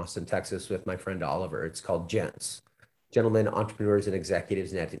here in Austin, Texas, with my friend Oliver. It's called Gents, Gentlemen Entrepreneurs and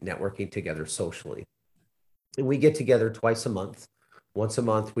Executives Networking Together Socially. And we get together twice a month. Once a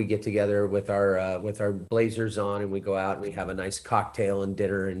month, we get together with our blazers on, and we go out and we have a nice cocktail and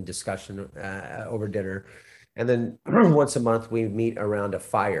dinner and discussion over dinner. And then once a month, we meet around a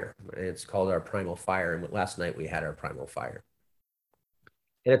fire. It's called our Primal Fire. And last night we had our Primal Fire.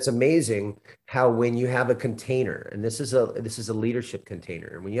 And it's amazing how when you have a container, and this is a leadership container,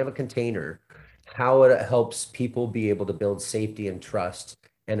 and when you have a container, how it helps people be able to build safety and trust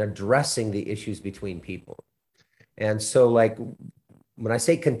and addressing the issues between people. And so, like, when I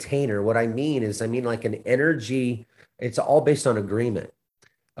say container, what I mean like an energy, it's all based on agreement.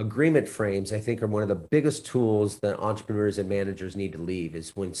 Agreement frames, I think, are one of the biggest tools that entrepreneurs and managers need to leave,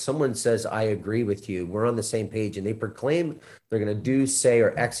 is when someone says, I agree with you, we're on the same page, and they proclaim they're going to do, say,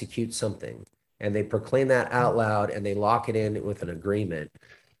 or execute something, and they proclaim that out loud and they lock it in with an agreement.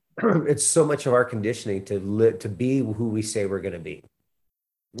 It's so much of our conditioning to be who we say we're going to be.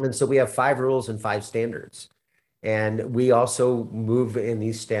 And so we have 5 rules and 5 standards. And we also move in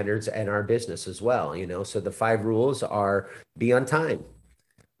these standards in our business as well. So the 5 rules are: be on time,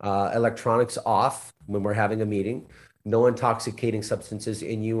 electronics off when we're having a meeting, no intoxicating substances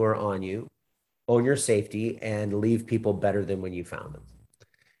in you or on you, own your safety, and leave people better than when you found them.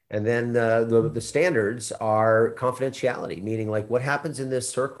 And then the standards are confidentiality, meaning like what happens in this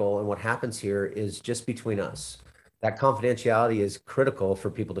circle and what happens here is just between us. That confidentiality is critical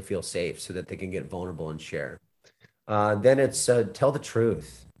for people to feel safe so that they can get vulnerable and share. Then it's tell the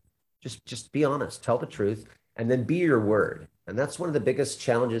truth. Just be honest, tell the truth, and then be your word. And that's one of the biggest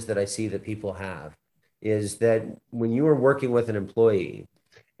challenges that I see that people have, is that when you are working with an employee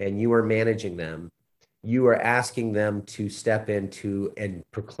and you are managing them, you are asking them to step into and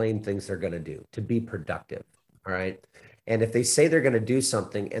proclaim things they're going to do, to be productive. All right. And if they say they're going to do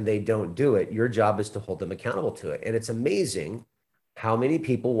something and they don't do it, your job is to hold them accountable to it. And it's amazing how many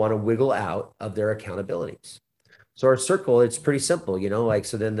people want to wiggle out of their accountabilities. So our circle, it's pretty simple,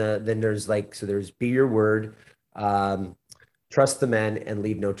 so there's be your word, trust the men, and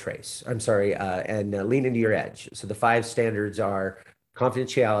leave no trace. And lean into your edge. So the 5 standards are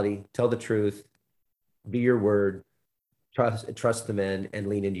confidentiality, tell the truth, be your word, trust the men, and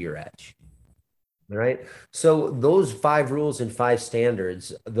lean into your edge. All right. So those 5 rules and 5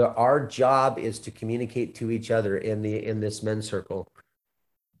 standards, our job is to communicate to each other in this men's circle,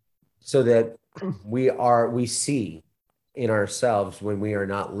 so that we see in ourselves when we are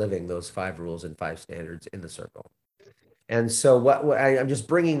not living those 5 rules and 5 standards in the circle. And so I'm just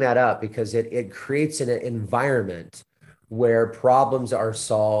bringing that up because it creates an environment where problems are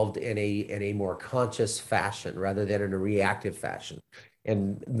solved in a more conscious fashion rather than in a reactive fashion.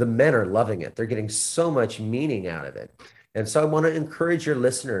 And the men are loving it. They're getting so much meaning out of it. And so I want to encourage your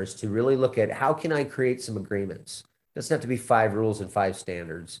listeners to really look at, how can I create some agreements? It doesn't have to be 5 rules and 5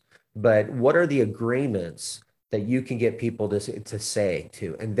 standards, but what are the agreements that you can get people to say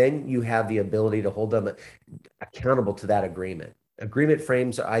to? And then you have the ability to hold them accountable to that agreement. Agreement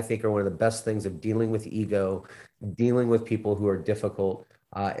frames, I think, are one of the best things of dealing with ego, dealing with people who are difficult,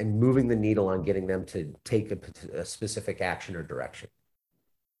 and moving the needle on getting them to take a specific action or direction.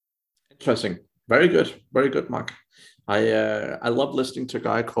 Interesting. Very good, Mark. I love listening to a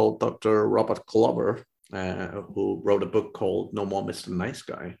guy called Dr. Robert Glover, who wrote a book called No More Mr. Nice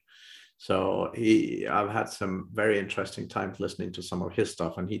Guy. So I've had some very interesting times listening to some of his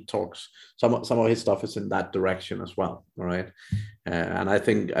stuff, and he talks some of his stuff is in that direction as well, right? And I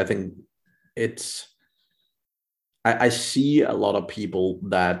think it's I see a lot of people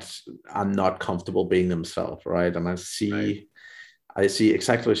that are not comfortable being themselves, right? And I see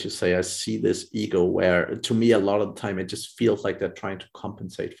exactly what you say. I see this ego where, to me, a lot of the time it just feels like they're trying to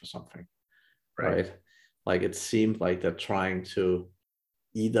compensate for something, right? Like it seems like they're trying to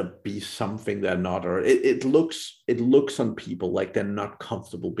either be something they're not, or it looks on people like they're not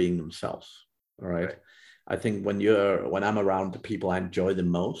comfortable being themselves. All right. I think when I'm around the people I enjoy the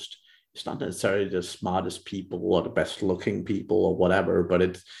most, it's not necessarily the smartest people or the best looking people or whatever, but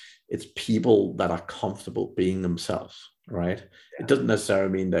it's people that are comfortable being themselves, right? Yeah. It doesn't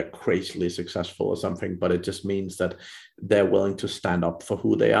necessarily mean they're crazily successful or something, but it just means that they're willing to stand up for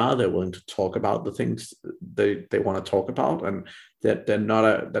who they are. They're willing to talk about the things they want to talk about, and that they're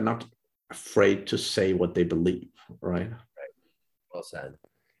not afraid to say what they believe, right? Well said.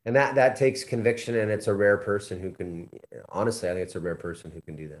 And that takes conviction, and it's a rare person who can, honestly, I think it's a rare person who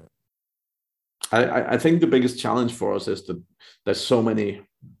can do that. I think the biggest challenge for us is that there's so many,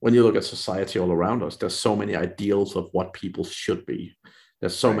 when you look at society all around us, there's so many ideals of what people should be.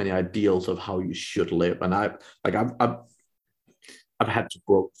 There's so many ideals of how you should live. And I've had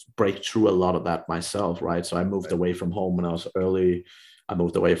to break through a lot of that myself, right? So I moved away from home when I was early. I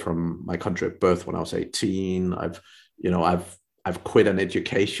moved away from my country of birth when I was 18. I've quit an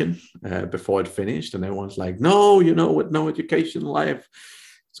education before it finished. And everyone's like, no, with no education, life,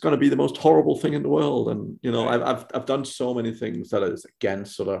 it's going to be the most horrible thing in the world. And, I've done so many things that is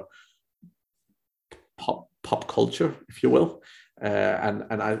against sort of pop culture, if you will.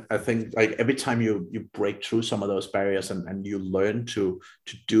 And I think like every time you break through some of those barriers and you learn to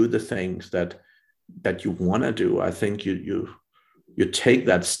do the things that you want to do, I think you take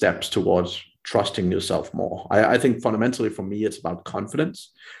that steps towards trusting yourself more. I think fundamentally for me, it's about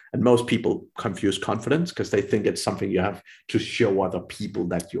confidence. And most people confuse confidence because they think it's something you have to show other people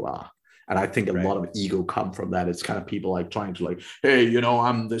that you are. And I think a lot of ego come from that. It's kind of people like trying to like, hey,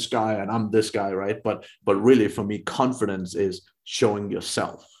 I'm this guy and I'm this guy, right? But really for me, confidence is showing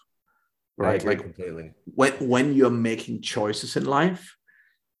yourself, right? Like completely. When you're making choices in life,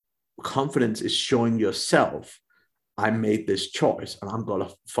 confidence is showing yourself, I made this choice and I'm going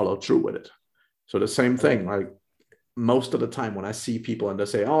to follow through with it. So the same thing, like most of the time when I see people and they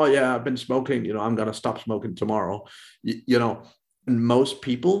say, oh yeah, I've been smoking, I'm going to stop smoking tomorrow. And most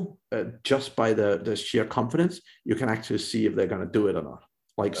people, just by the sheer confidence, you can actually see if they're going to do it or not.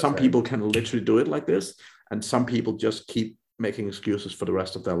 Like some people can literally do it like this. And some people just keep making excuses for the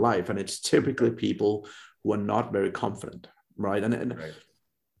rest of their life. And it's typically people who are not very confident, right? And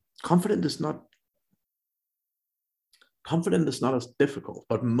confident is not as difficult,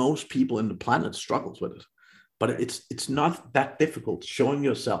 but most people in the planet struggles with it. But it's not that difficult showing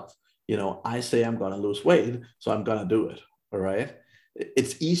yourself, I say I'm going to lose weight, so I'm going to do it. All right.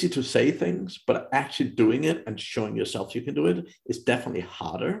 It's easy to say things, but actually doing it and showing yourself you can do it is definitely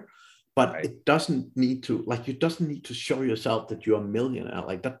harder. But it doesn't need to, like, you doesn't need to show yourself that you're a millionaire.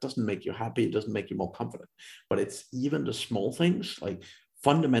 Like that doesn't make you happy. It doesn't make you more confident. But it's even the small things, like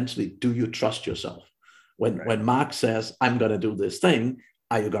fundamentally, do you trust yourself? When Mark says, I'm going to do this thing,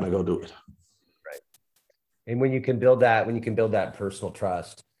 are you going to go do it? Right. And when you can build that personal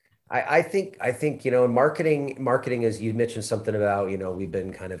trust, I think, in marketing, as you mentioned something about, we've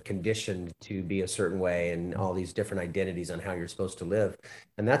been kind of conditioned to be a certain way and all these different identities on how you're supposed to live.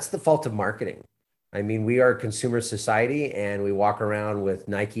 And that's the fault of marketing. I mean, we are a consumer society and we walk around with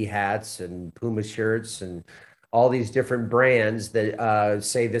Nike hats and Puma shirts and all these different brands that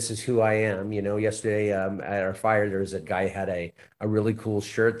say this is who I am. Yesterday at our fire, there was a guy who had a really cool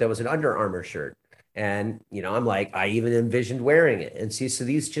shirt that was an Under Armour shirt. And, I'm like, I even envisioned wearing it. And see, so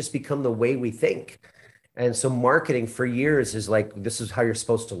these just become the way we think. And so marketing for years is like, this is how you're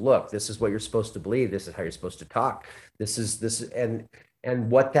supposed to look. This is what you're supposed to believe. This is how you're supposed to talk.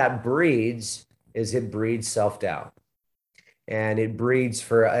 And what that breeds is it breeds self-doubt. And it breeds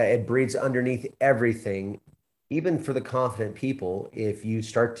underneath everything. Even for the confident people, if you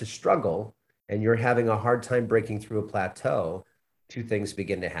start to struggle and you're having a hard time breaking through a plateau, two things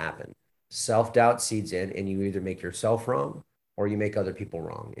begin to happen. Self-doubt seeds in and you either make yourself wrong or you make other people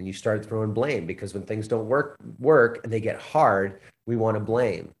wrong. And you start throwing blame because when things don't work and they get hard, we want to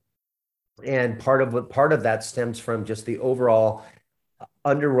blame. And part of that stems from just the overall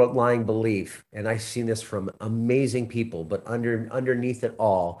underlying belief, and I've seen this from amazing people, but underneath it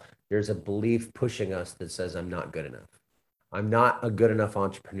all, there's a belief pushing us that says, I'm not good enough. I'm not a good enough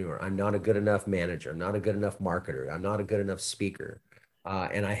entrepreneur. I'm not a good enough manager. I'm not a good enough marketer. I'm not a good enough speaker.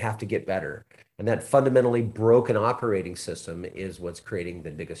 And I have to get better. And that fundamentally broken operating system is what's creating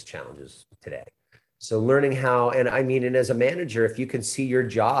the biggest challenges today. So learning how, and as a manager, if you can see your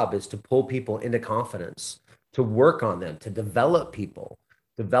job is to pull people into confidence, to work on them, to develop people,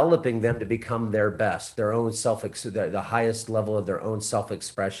 developing them to become their best, their own the highest level of their own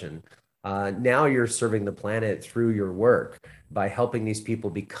self-expression. Now you're serving the planet through your work by helping these people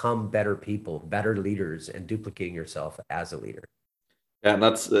become better people, better leaders, and duplicating yourself as a leader. Yeah, and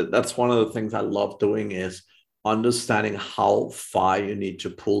that's one of the things I love doing is understanding how far you need to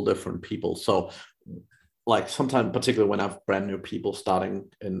pull different people. So like sometimes, particularly when I have brand new people starting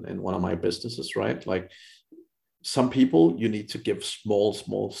in one of my businesses, right? Like some people you need to give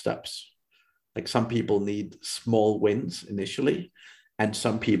small steps. Like some people need small wins initially. And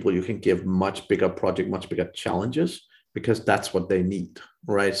some people you can give much bigger project, much bigger challenges, because that's what they need,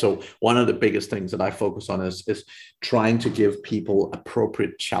 right? So one of the biggest things that I focus on is trying to give people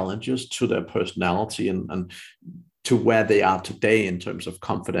appropriate challenges to their personality and to where they are today in terms of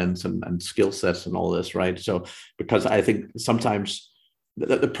confidence and skill sets and all this, right? So because I think sometimes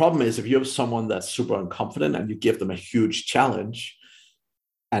the problem is if you have someone that's super unconfident and you give them a huge challenge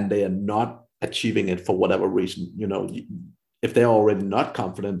and they are not achieving it for whatever reason, if they're already not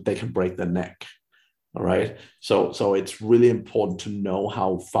confident, they can break their neck. All right. So it's really important to know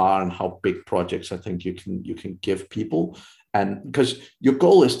how far and how big projects I think you can give people. And because your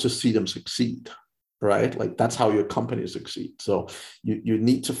goal is to see them succeed, right? Like that's how your company succeeds. So you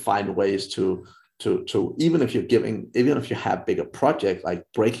need to find ways to even if you have bigger project, like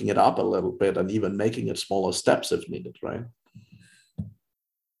breaking it up a little bit and even making it smaller steps if needed, right?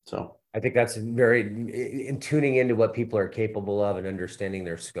 So I think that's very in tuning into what people are capable of and understanding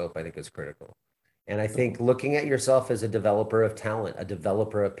their scope, I think is critical. And I think looking at yourself as a developer of talent, a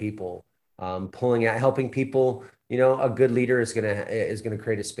developer of people, pulling out, helping people, a good leader is gonna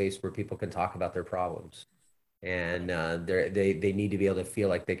create a space where people can talk about their problems. And they need to be able to feel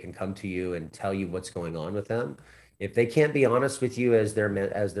like they can come to you and tell you what's going on with them. If they can't be honest with you as their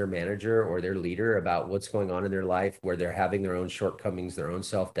manager or their leader about what's going on in their life, where they're having their own shortcomings, their own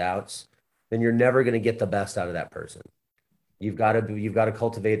self-doubts, then you're never going to get the best out of that person. You've got to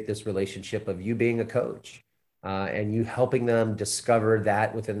cultivate this relationship of you being a coach and you helping them discover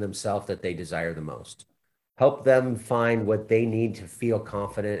that within themselves that they desire the most. Help them find what they need to feel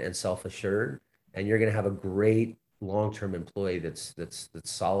confident and self-assured, and you're going to have a great long-term employee that's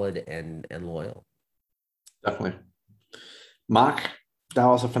solid and loyal. Definitely. Mark, that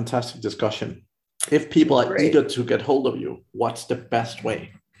was a fantastic discussion. If people are eager to get hold of you, what's the best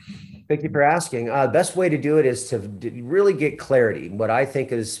way? Thank you for asking. Best way to do it is to really get clarity. What I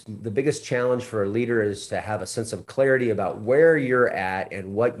think is the biggest challenge for a leader is to have a sense of clarity about where you're at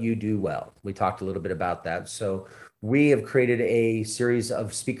and what you do well. We talked a little bit about that. So we have created a series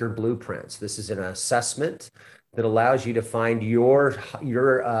of speaker blueprints. This is an assessment that allows you to find your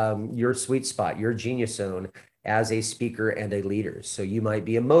sweet spot, your genius zone as a speaker and a leader. So you might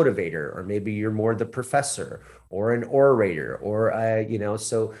be a motivator, or maybe you're more the professor or an orator, or,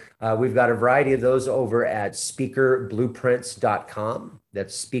 so we've got a variety of those over at speakerblueprints.com.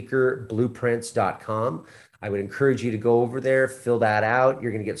 That's speakerblueprints.com. I would encourage you to go over there, fill that out.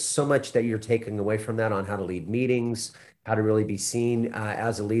 You're going to get so much that you're taking away from that on how to lead meetings, how to really be seen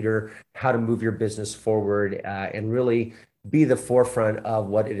as a leader, how to move your business forward, and really be the forefront of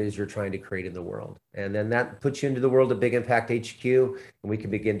what it is you're trying to create in the world. And then that puts you into the world of Big Impact HQ, and we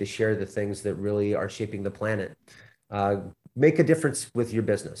can begin to share the things that really are shaping the planet. Make a difference with your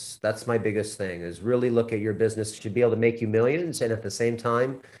business. That's my biggest thing, is really look at your business. It should be able to make you millions, and at the same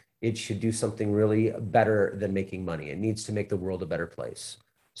time, it should do something really better than making money. It needs to make the world a better place.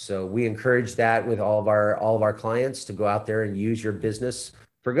 So we encourage that with all of our clients to go out there and use your business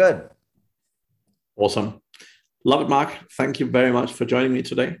for good. Awesome. Love it, Mark. Thank you very much for joining me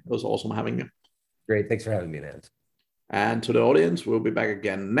today. It was awesome having you. Great. Thanks for having me, man. And to the audience, we'll be back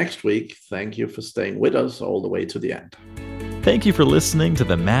again next week. Thank you for staying with us all the way to the end. Thank you for listening to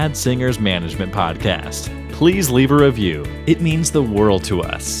the Mad Singers Management Podcast. Please leave a review. It means the world to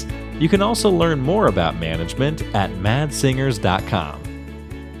us. You can also learn more about management at madsingers.com.